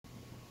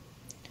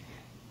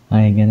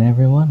Hi again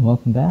everyone,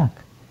 welcome back.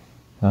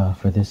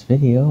 For this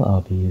video,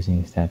 I'll be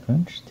using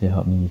StatCrunch to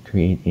help me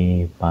create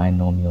a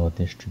binomial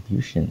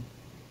distribution.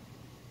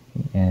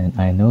 And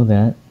I know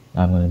that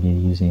I'm going to be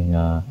using,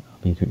 I'll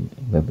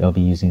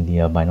be using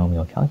the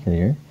binomial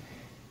calculator,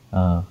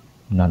 not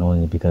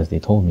only because they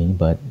told me,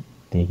 but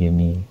they give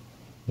me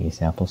a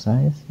sample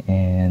size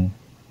and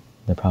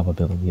the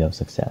probability of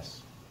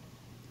success.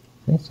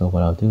 Okay, so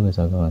what I'll do is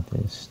I'll go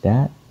into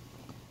Stat,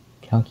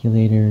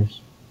 Calculators,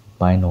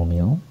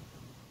 Binomial,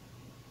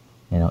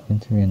 and I'll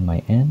enter in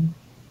my n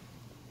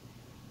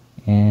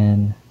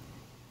and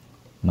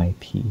my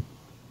p.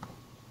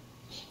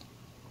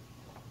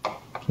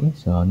 Okay,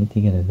 so I'll need to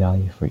get a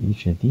value for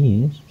each of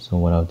these. So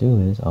what I'll do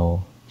is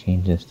I'll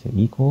change this to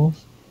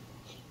equals,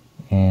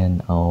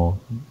 and I'll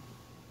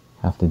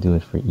have to do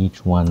it for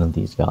each one of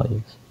these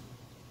values.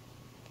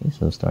 Okay,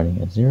 so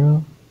starting at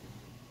 0,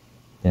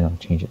 then I'll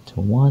change it to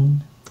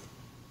 1,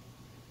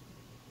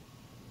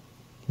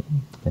 okay,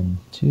 then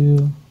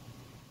 2,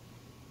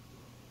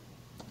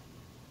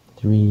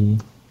 3,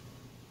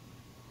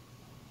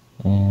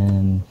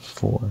 and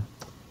 4.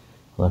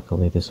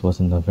 Luckily, this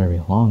wasn't a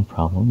very long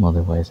problem,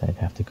 otherwise I'd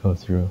have to go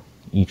through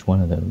each one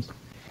of those.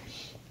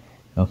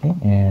 Okay,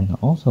 and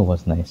also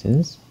what's nice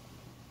is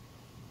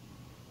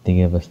they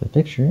give us the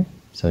picture,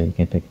 so you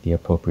can pick the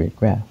appropriate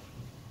graph.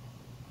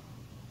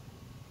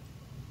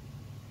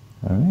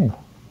 Alright,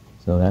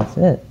 so that's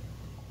it.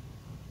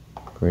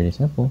 Pretty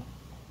simple.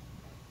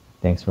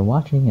 Thanks for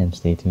watching and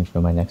stay tuned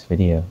for my next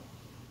video.